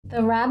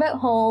The rabbit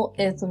hole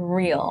is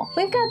real.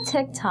 We've got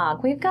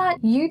TikTok, we've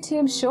got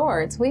YouTube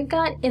Shorts, we've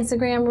got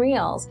Instagram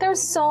Reels. There's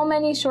so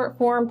many short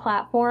form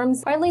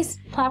platforms, or at least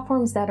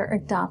platforms that are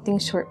adopting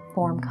short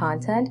form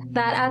content,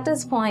 that at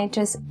this point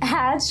just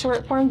add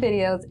short form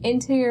videos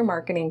into your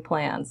marketing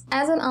plans.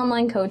 As an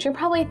online coach, you're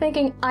probably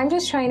thinking, I'm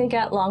just trying to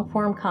get long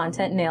form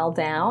content nailed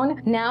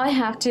down. Now I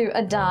have to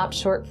adopt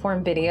short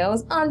form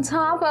videos on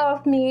top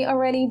of me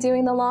already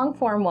doing the long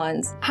form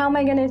ones. How am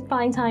I going to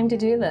find time to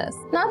do this?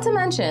 Not to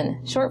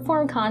mention, short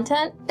form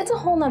content, it's a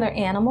whole nother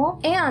animal.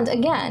 And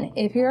again,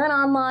 if you're an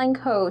online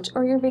coach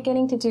or you're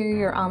beginning to do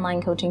your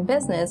online coaching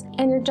business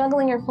and you're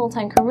juggling your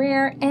full-time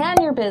career and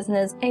your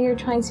business and you're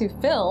trying to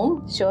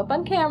film, show up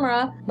on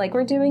camera like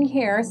we're doing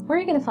here, where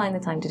are you going to find the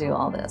time to do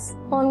all this?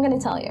 Well, I'm going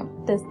to tell you,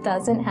 this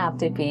doesn't have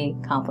to be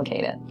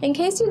complicated. In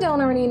case you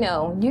don't already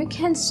know, you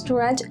can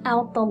stretch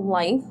out the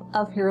life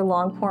of your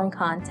long-form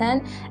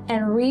content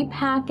and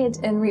repackage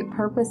and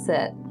repurpose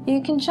it.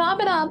 You can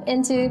chop it up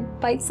into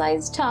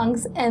bite-sized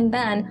chunks and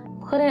then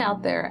put it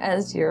out there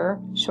as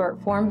your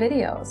short form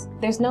videos.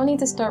 There's no need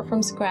to start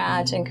from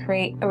scratch and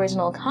create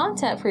original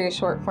content for your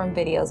short form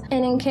videos.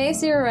 And in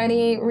case you're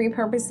already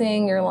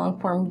repurposing your long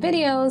form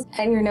videos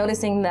and you're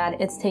noticing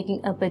that it's taking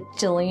a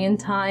bajillion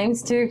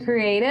times to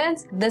create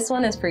it, this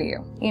one is for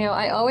you. You know,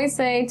 I always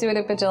say do it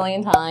a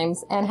bajillion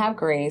times and have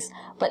grace,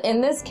 but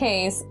in this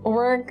case,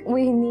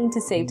 we need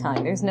to save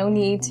time. There's no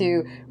need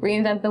to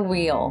reinvent the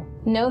wheel.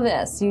 Know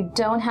this, you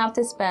don't have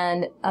to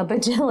spend a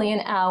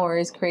bajillion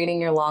hours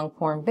creating your long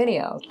form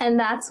videos. And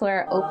that's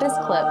where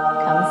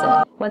OpusClip comes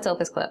in. What's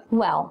OpusClip?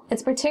 Well,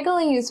 it's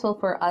particularly useful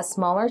for us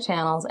smaller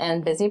channels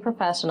and busy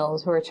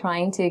professionals who are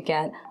trying to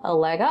get a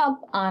leg up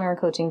on our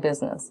coaching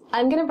business.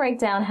 I'm going to break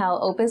down how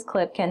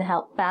OpusClip can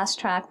help fast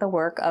track the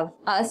work of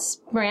us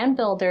brand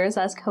builders,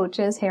 us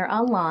coaches here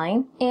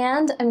online.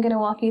 And I'm going to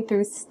walk you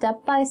through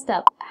step by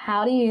step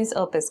how to use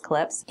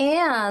OpusClips.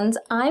 And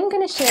I'm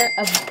going to share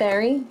a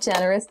very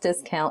generous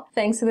discount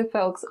thanks to the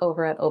folks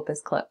over at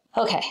OpusClip.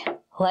 Okay,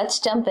 let's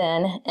jump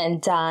in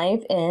and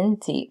dive in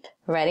deep.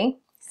 Ready,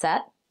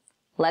 set,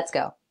 let's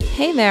go.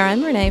 Hey there,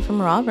 I'm Renee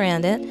from Raw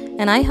Branded,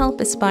 and I help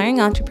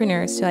aspiring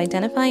entrepreneurs to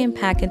identify and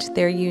package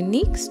their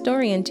unique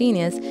story and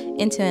genius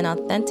into an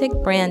authentic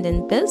brand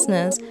and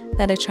business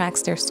that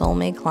attracts their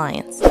soulmate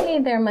clients. Hey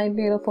there, my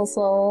beautiful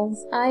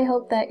souls. I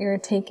hope that you're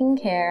taking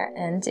care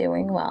and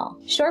doing well.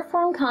 Short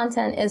form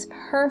content is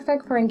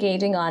perfect for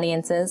engaging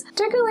audiences,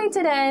 particularly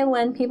today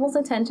when people's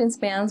attention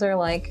spans are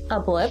like a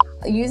blip.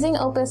 Using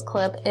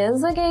OpusClip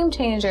is a game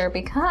changer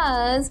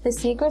because the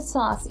secret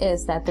sauce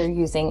is that they're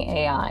using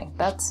AI.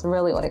 That's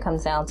really what it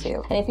comes down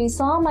to. And if you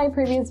saw my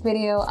previous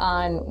video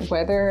on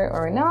whether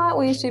or not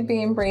we should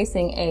be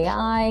embracing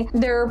AI,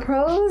 there are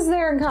pros,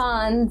 there are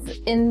cons.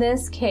 In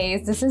this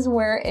case, this is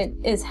where it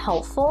is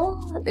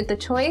helpful. If the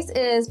choice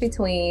is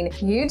between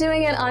you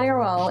doing it on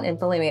your own, and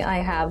believe me, I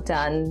have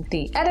done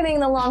the editing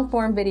the long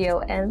form video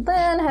and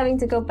then having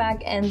to go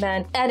back and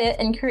then edit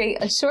and create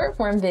a short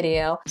form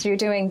video. So you're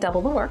doing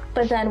double the work.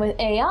 But then with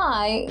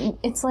AI,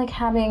 it's like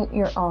having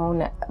your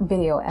own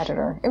video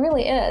editor. It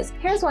really is.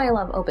 Here's why I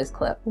love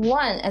OpusClip.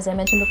 One, as I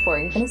mentioned before,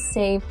 you're going to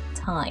save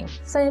time.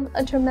 Save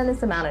a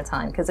tremendous amount of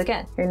time because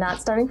again, you're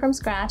not starting from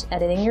scratch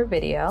editing your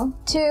video.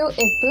 Two,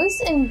 it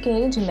boosts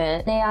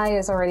engagement. AI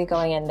is already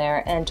going in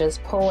there and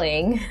just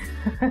pulling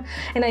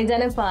and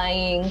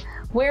identifying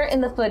where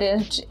in the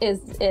footage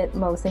is it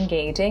most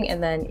engaging,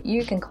 and then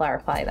you can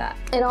clarify that.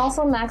 It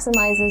also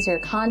maximizes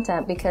your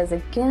content because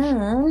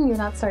again, you're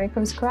not starting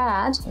from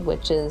scratch,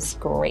 which is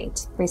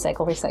great.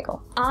 Recycle,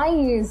 recycle. I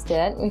used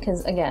it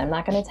because again, I'm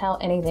not going to tell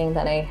anything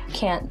that I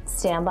can't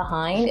stand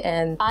behind,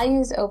 and I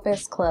used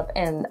OpusClip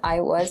and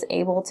I was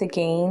able to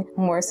gain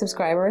more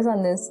subscribers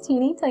on this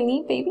teeny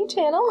tiny baby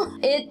channel.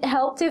 It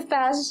helped to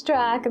fast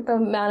track the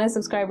amount of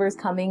subscribers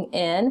coming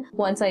in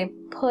once I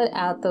put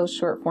out those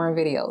short form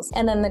videos.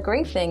 And then the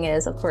great thing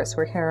is, of course,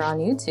 we're here on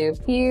YouTube.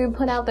 You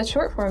put out the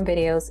short form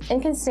videos,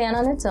 it can stand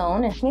on its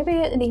own. Maybe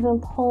it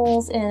even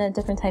pulls in a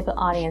different type of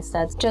audience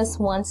that just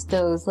wants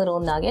those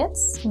little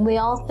nuggets. We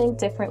all think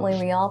differently.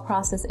 We all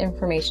process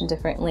information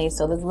differently.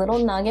 So those little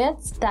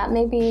nuggets, that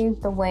may be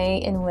the way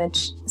in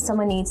which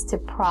someone needs to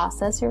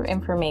process your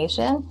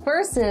information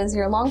versus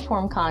your long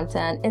form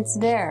content. It's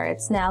there.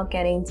 It's now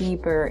getting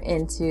deeper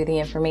into the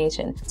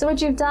information. So what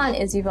you've done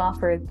is you've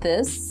offered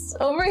this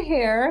over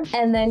here,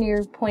 and then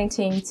you're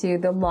pointing to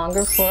the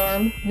longer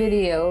form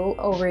video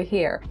over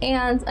here.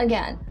 And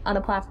again, on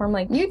a platform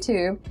like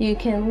YouTube, you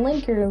can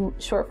link your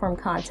short form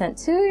content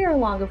to your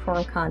longer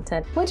form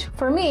content, which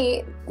for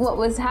me, what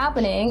was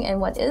happening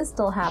and what is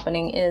still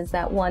happening is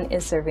that one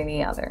is serving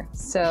the other.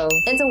 So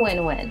it's a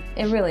win-win.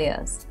 It really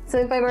is. So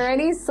if I've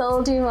already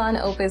sold you on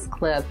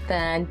OpusClip,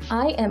 then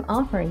I am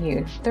offering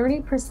you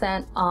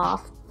 30%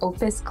 off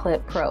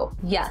OpusClip Pro.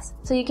 Yes,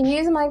 so you can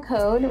use my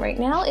code right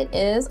now. It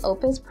is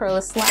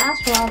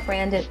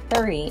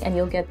OpusPro/RawBranded30 and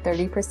you'll get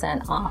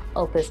 30% off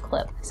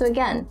OpusClip. So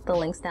again, the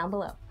link's down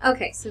below.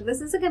 Okay, so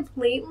this is a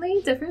completely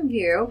different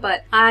view,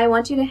 but I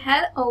want you to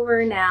head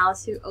over now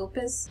to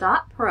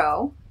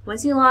opus.pro.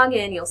 Once you log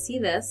in, you'll see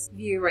this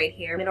view right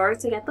here. In order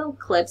to get the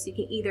clips, you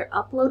can either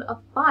upload a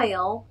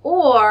file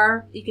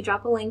or you can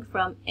drop a link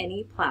from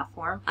any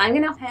platform. I'm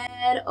gonna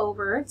head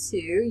over to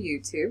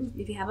YouTube.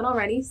 If you haven't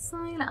already,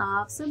 sign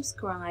up,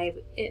 subscribe.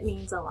 It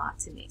means a lot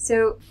to me.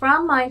 So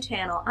from my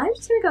channel, I'm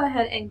just gonna go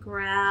ahead and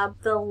grab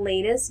the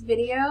latest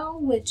video,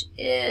 which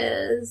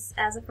is,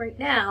 as of right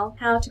now,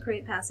 how to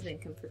create passive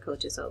income for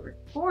coaches over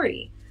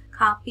 40.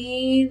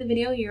 Copy the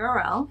video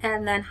URL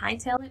and then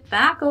hightail it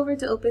back over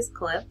to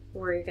OpusClip,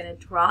 where you're going to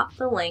drop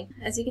the link.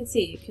 As you can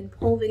see, you can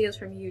pull videos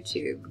from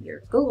YouTube,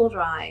 your Google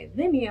Drive,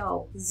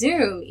 Vimeo,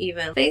 Zoom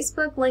even,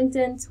 Facebook,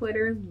 LinkedIn,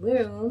 Twitter,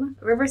 Loom,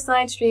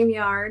 Riverside,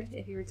 StreamYard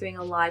if you were doing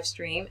a live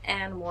stream,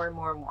 and more and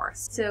more and more.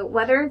 So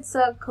whether it's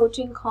a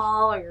coaching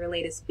call or your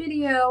latest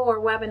video or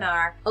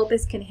webinar,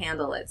 Opus can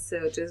handle it.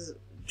 So just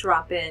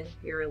drop in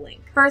your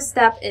link. First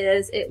step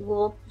is it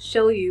will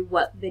show you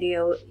what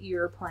video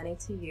you're planning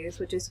to use,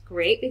 which is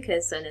great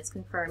because then it's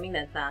confirming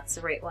that that's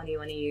the right one you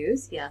want to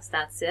use. Yes,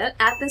 that's it.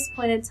 At this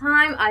point in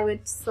time, I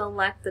would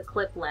select the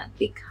clip length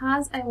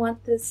because I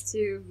want this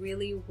to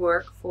really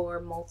work for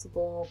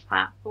multiple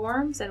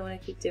platforms. I don't want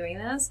to keep doing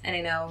this, and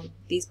I know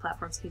these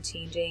platforms keep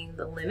changing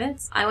the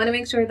limits. I want to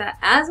make sure that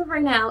as of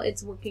right now,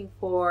 it's working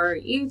for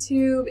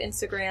YouTube,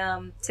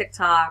 Instagram,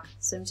 TikTok.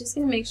 So I'm just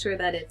going to make sure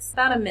that it's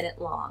about a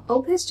minute long.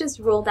 Opus just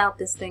rolled out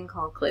this thing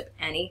called Clip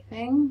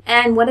Anything,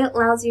 and what it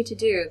allows you to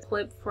do,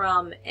 clip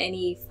from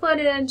any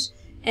footage,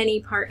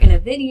 any part in a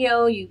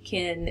video. You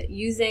can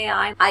use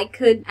AI. I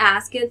could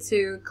ask it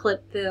to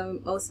clip the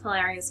most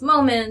hilarious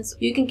moments.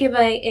 You can give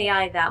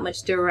AI that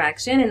much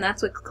direction, and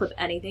that's what Clip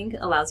Anything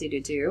allows you to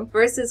do.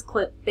 Versus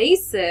Clip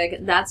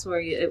Basic, that's where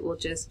it will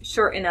just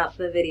shorten up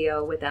the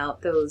video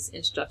without those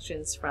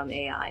instructions from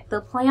AI.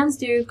 The plans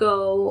do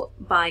go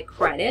by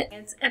credit.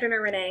 It's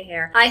Editor Renee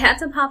here. I had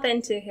to pop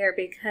into here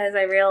because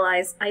I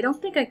realized I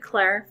don't think I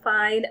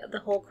clarified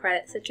the whole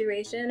credit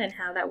situation and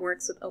how that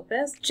works with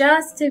Opus.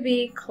 Just to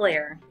be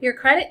clear, your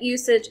credit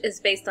usage is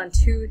based on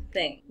two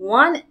things.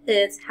 One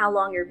is how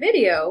long your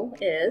video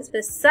is.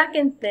 The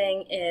second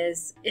thing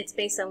is it's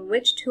based on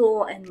which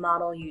tool and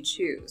model you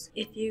choose.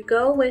 If you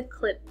go with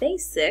Clip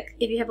Basic,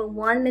 if you have a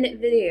 1-minute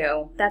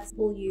video, that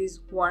will use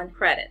 1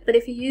 credit. But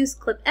if you use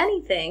Clip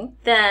Anything,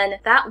 then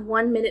that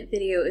 1-minute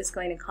video is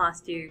going to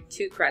cost you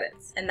 2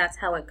 credits. And that's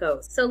how it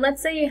goes. So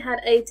let's say you had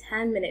a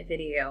 10-minute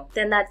video.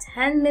 Then that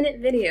 10-minute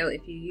video,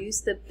 if you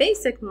use the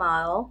basic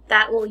model,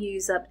 that will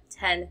use up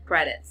 10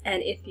 credits.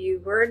 And if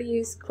you were to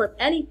use Clip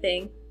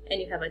Anything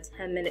and you have a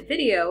 10-minute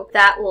video,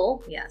 that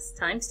will, yes,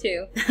 times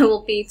 2, that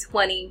will be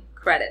 20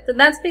 credit. So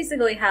that's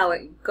basically how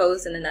it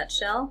goes in a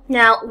nutshell.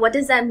 Now, what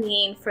does that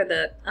mean for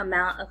the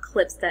amount of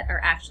clips that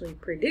are actually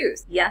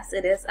produced? Yes,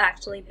 it is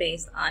actually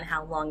based on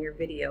how long your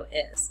video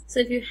is. So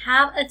if you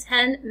have a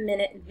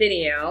 10-minute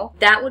video,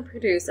 that would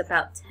produce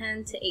about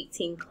 10 to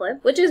 18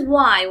 clips, which is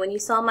why when you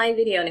saw my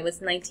video and it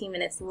was 19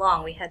 minutes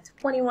long, we had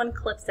 21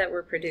 clips that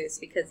were produced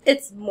because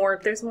there's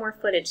more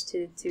footage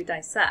to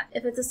dissect.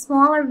 If it's a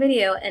smaller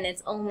video and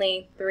it's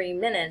only 3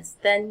 minutes,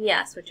 then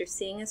yes, what you're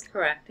seeing is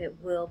correct. It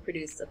will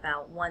produce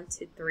about 1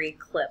 to 3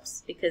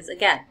 clips because,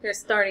 again, you're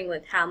starting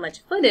with how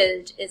much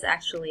footage is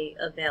actually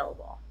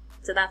available.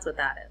 So that's what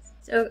that is.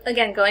 So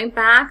again, going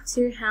back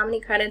to how many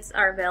credits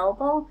are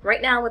available,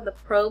 right now with the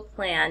Pro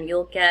plan,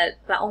 you'll get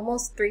about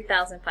almost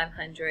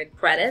 3,500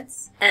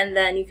 credits. And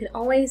then you can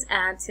always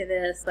add to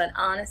this, but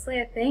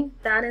honestly, I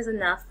think that is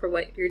enough for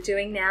what you're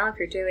doing now. If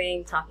you're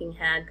doing talking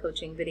head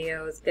coaching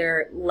videos,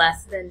 they're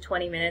less than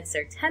 20 minutes,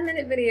 they're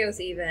 10-minute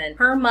videos even.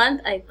 Per month,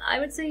 I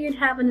would say you'd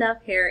have enough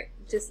here,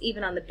 just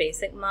even on the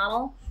basic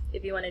model.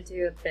 If you want to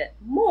do a bit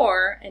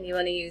more and you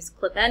want to use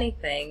Clip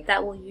Anything,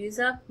 that will use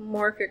up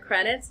more of your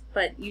credits,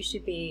 but you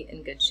should be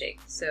in good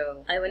shape.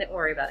 So I wouldn't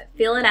worry about it.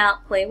 Feel it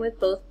out, play with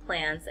both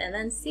plans, and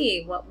then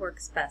see what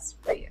works best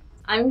for you.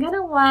 I'm going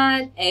to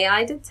let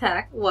AI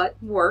detect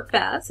what works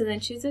best, and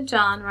then choose a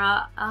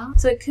genre.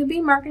 So it could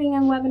be marketing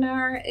and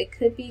webinar, it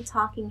could be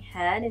talking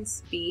head and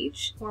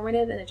speech,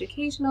 formative and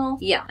educational.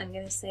 Yeah, I'm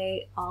going to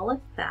say all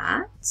of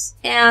that.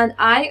 And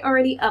I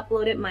already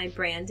uploaded my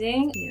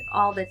branding.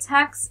 All the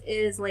text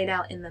is laid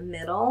out in the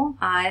middle.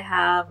 I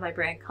have my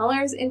brand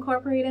colors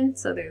incorporated,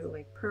 so there's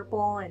like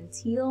purple and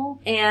teal,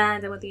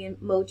 and I want the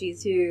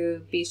emojis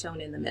to be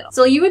shown in the middle.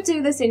 So you would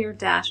do this in your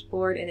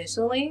dashboard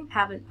initially.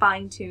 Haven't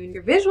fine-tuned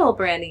your visual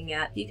branding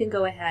yet, you can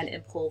go ahead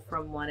and pull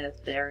from one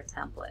of their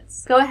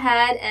templates. Go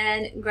ahead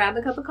and grab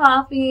a cup of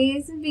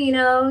coffee, some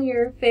vino,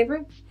 your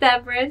favorite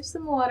beverage,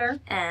 some water,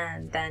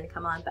 and then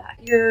come on back.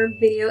 Your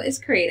video is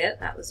created.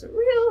 That was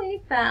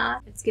really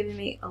fast. It's giving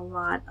me a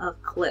lot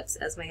of clips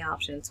as my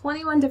option.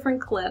 21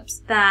 different clips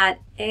that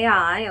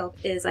AI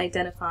is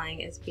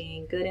identifying as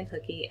being good and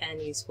hooky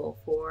and useful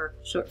for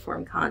short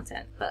form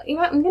content. But you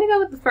know what, I'm gonna go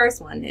with the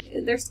first one.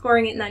 They're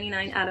scoring it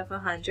 99 out of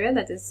 100,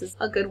 that this is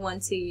a good one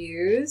to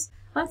use.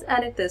 let's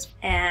edit this.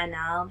 And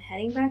now I'm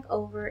heading back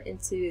over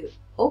into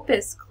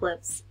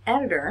OpusClip's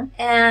editor,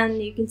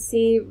 and you can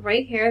see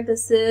right here,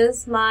 this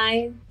is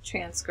my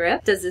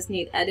transcript. Does this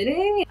need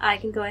editing? I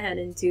can go ahead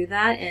and do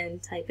that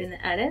and type in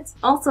the edits.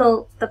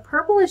 Also, the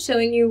purple is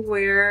showing you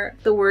where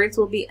the words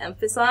will be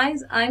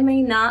emphasized. I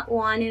may not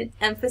want it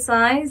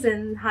emphasized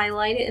and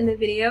highlight it in the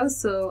video,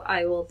 so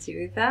I will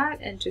do that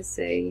and just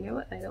say, you know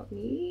what, I don't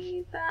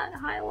need that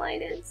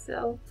highlighted,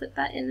 so put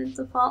that in the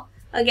default.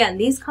 Again,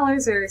 these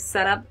colors are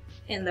set up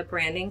in the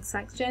branding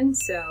section,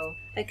 so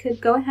I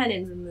could go ahead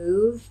and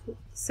remove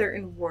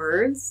certain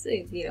words,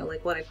 you know,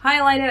 like what I've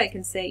highlighted. I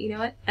can say, you know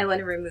what, I want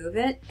to remove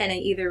it, and I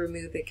either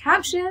remove the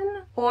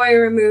caption or I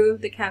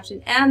remove the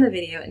caption and the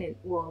video, and it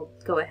will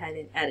go ahead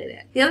and edit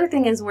it. The other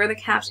thing is where the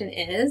caption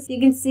is. You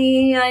can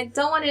see I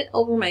don't want it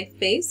over my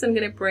face, so I'm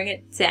going to bring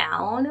it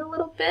down a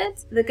little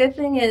bit. The good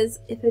thing is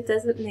if it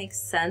doesn't make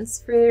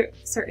sense for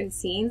certain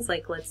scenes,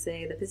 like let's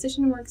say the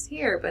position works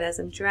here, but as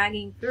I'm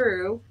dragging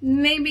through,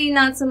 maybe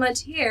not so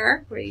much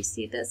here where you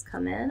see this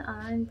come in,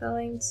 I'm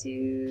going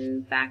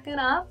to back it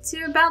up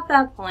to about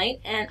that point,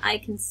 and I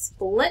can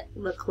split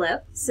the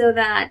clip so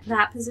that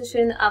that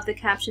position of the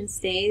caption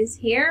stays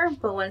here,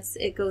 but once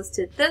it goes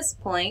to this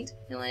point,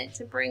 I want it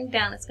to bring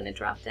down, it's going to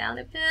drop down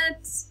a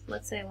bit.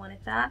 Let's say I wanted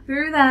that.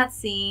 Through that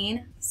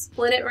scene,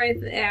 split it right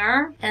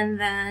there, and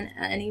then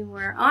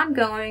anywhere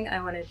ongoing,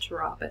 I want to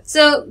drop it.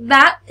 So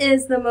that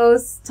is the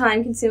most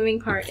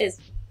time-consuming part,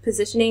 is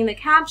positioning the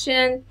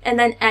caption and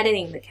then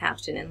editing the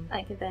caption, and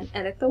I can then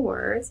edit the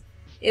words.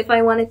 If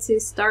I wanted to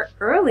start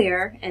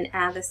earlier and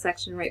add the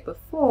section right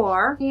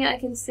before, I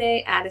can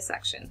say add a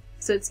section.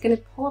 So it's going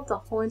to pull up the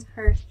whole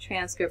entire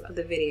transcript of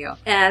the video.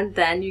 And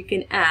then you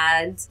can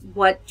add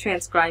what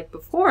transcribed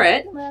before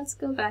it. Let's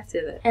go back to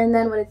it. And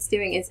then what it's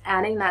doing is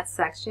adding that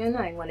section.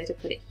 I wanted to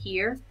put it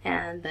here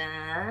and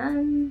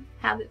then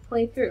have it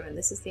play through. And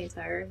this is the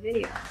entire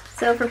video.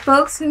 So for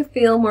folks who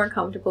feel more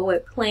comfortable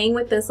with playing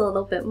with this a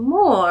little bit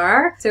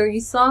more, so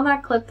you saw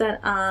that clip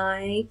that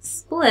I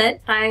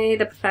split.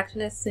 The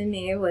perfectionist in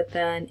me would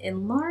then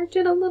enlarge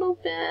it a little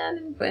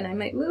bit, and I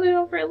might move it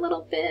over a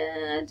little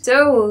bit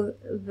so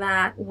that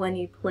when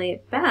you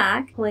play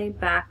back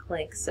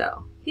like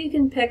so. You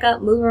can pick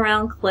up, move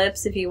around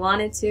clips if you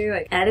wanted to,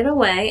 like edit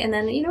away, and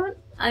then you know what?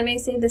 I may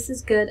say this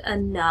is good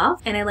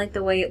enough and I like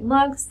the way it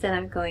looks, then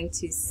I'm going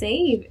to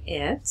save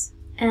it,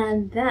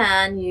 and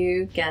then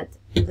you get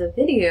the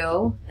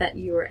video that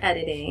you were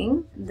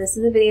editing. This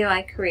is the video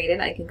I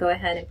created. I can go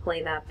ahead and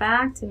play that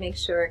back to make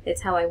sure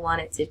it's how I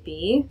want it to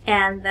be.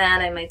 And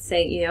then I might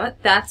say, you know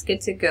what, that's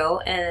good to go,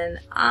 and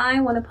I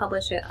want to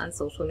publish it on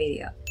social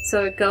media.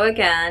 So go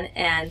again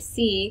and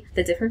see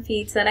the different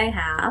feeds that I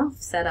have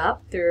set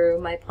up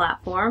through my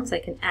platforms. I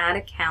can add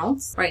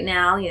accounts. Right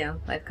now, you know,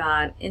 I've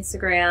got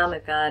Instagram,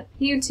 I've got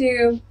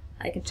YouTube,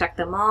 I can check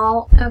them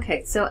all.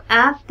 Okay, so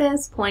at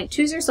this point,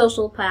 choose your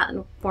social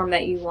platform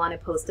that you want to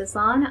post this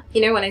on.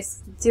 You know, when I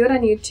do it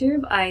on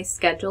YouTube, I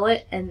schedule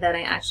it and then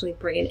I actually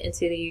bring it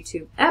into the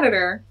YouTube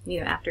editor.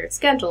 You know, after it's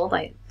scheduled,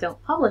 I don't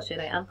publish it,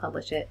 I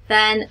unpublish it.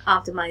 Then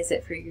optimize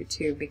it for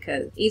YouTube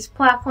because each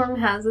platform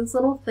has its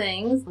little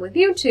things. With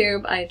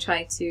YouTube, I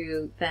try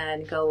to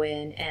then go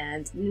in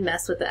and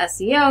mess with the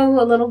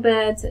SEO a little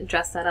bit,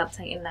 dress that up,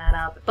 tighten that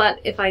up. But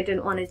if I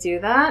didn't want to do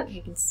that,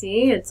 you can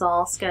see it's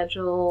all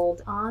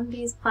scheduled on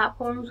these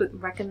platforms with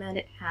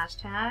recommended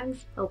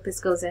hashtags. Opus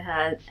goes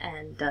ahead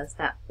and does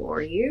that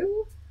for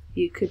you.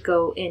 You could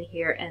go in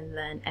here and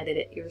then edit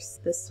it.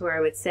 This is where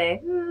I would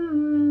say,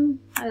 I'm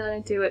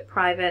going to do it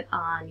private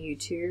on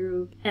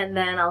YouTube. And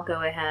then I'll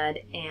go ahead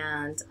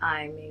and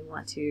I may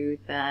want to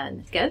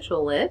then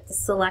schedule it.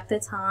 Select a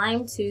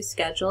time to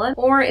schedule it.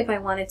 Or if I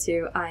wanted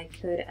to, I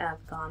could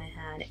have gone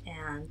ahead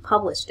and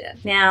published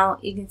it. Now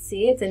you can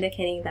see it's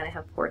indicating that I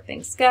have 4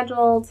 things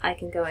scheduled. I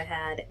can go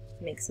ahead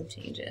make some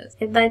changes.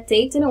 If that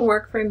date didn't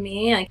work for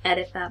me, I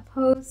edit that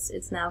post.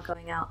 It's now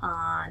going out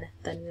on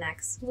the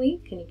next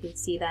week, and you can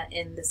see that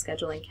in the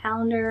scheduling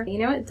calendar. You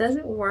know, it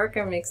doesn't work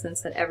or make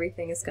sense that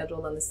everything is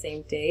scheduled on the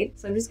same date.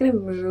 So I'm just going to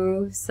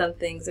move some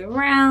things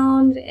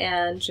around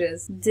and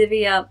just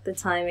divvy up the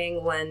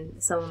timing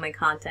when some of my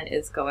content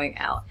is going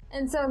out.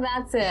 And so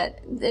that's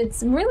it.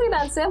 It's really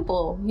that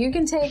simple. You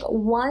can take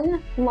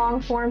one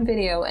long form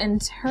video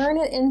and turn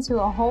it into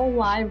a whole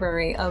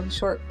library of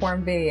short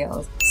form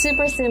videos.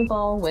 Super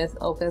simple with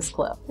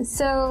OpusClip.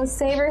 So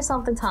save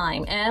yourself the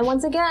time. And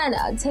once again,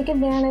 take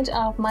advantage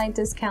of my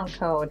discount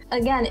code.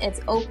 Again,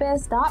 it's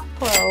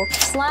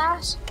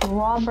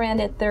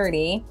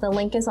opus.pro/rawbranded30. The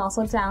link is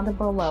also down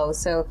below.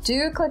 So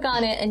do click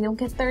on it and you'll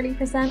get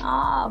 30%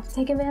 off.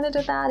 Take advantage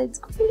of that. It's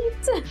great.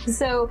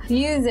 So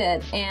use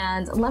it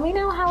and let me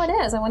know how it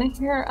is. I want to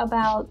hear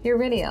about your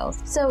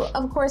videos. So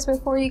of course,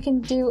 before you can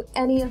do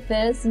any of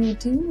this, you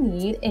do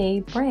need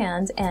a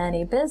brand and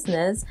a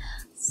business.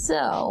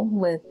 So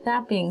with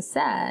that being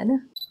said,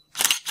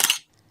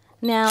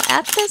 now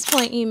at this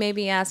point you may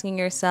be asking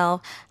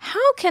yourself,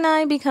 how can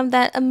I become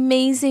that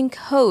amazing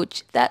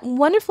coach, that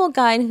wonderful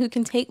guide who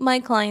can take my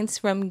clients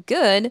from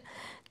good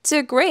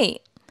to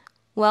great?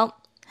 Well,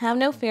 have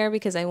no fear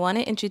because I want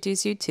to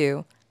introduce you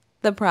to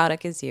The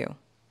product is you.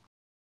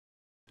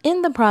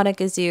 In The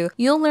Product Is You,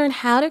 you'll learn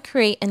how to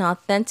create an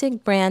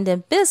authentic brand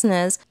and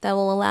business that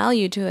will allow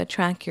you to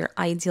attract your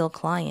ideal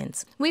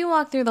clients. We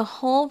walk through the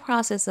whole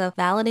process of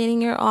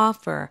validating your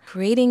offer,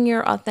 creating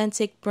your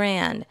authentic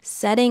brand,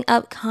 setting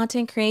up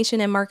content creation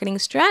and marketing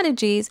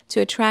strategies to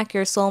attract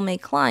your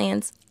soulmate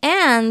clients,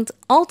 and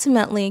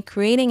ultimately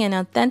creating an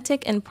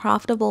authentic and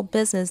profitable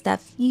business that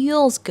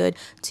feels good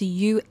to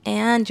you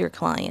and your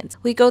clients.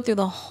 We go through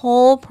the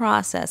whole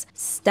process,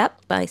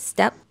 step by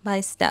step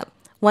by step.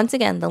 Once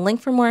again, the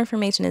link for more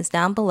information is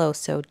down below,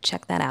 so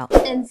check that out.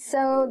 And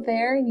so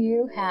there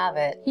you have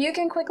it. You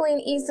can quickly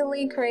and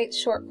easily create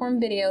short form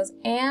videos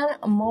and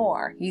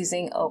more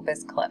using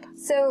OpusClip.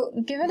 So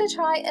give it a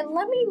try and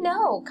let me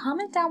know.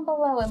 Comment down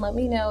below and let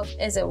me know,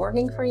 is it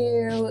working for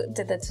you?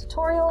 Did the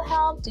tutorial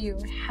help? Do you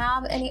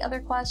have any other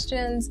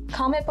questions?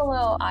 Comment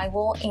below. I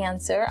will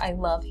answer. I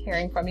love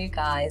hearing from you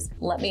guys.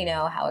 Let me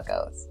know how it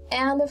goes.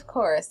 And of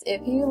course,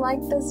 if you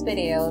like this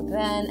video,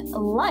 then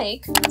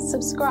like,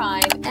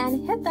 subscribe,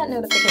 and hit that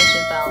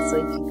notification bell so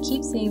you can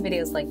keep seeing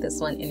videos like this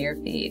one in your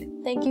feed.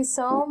 Thank you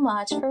so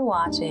much for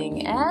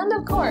watching, and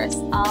of course,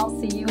 I'll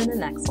see you in the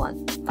next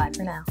one. Bye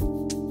for now.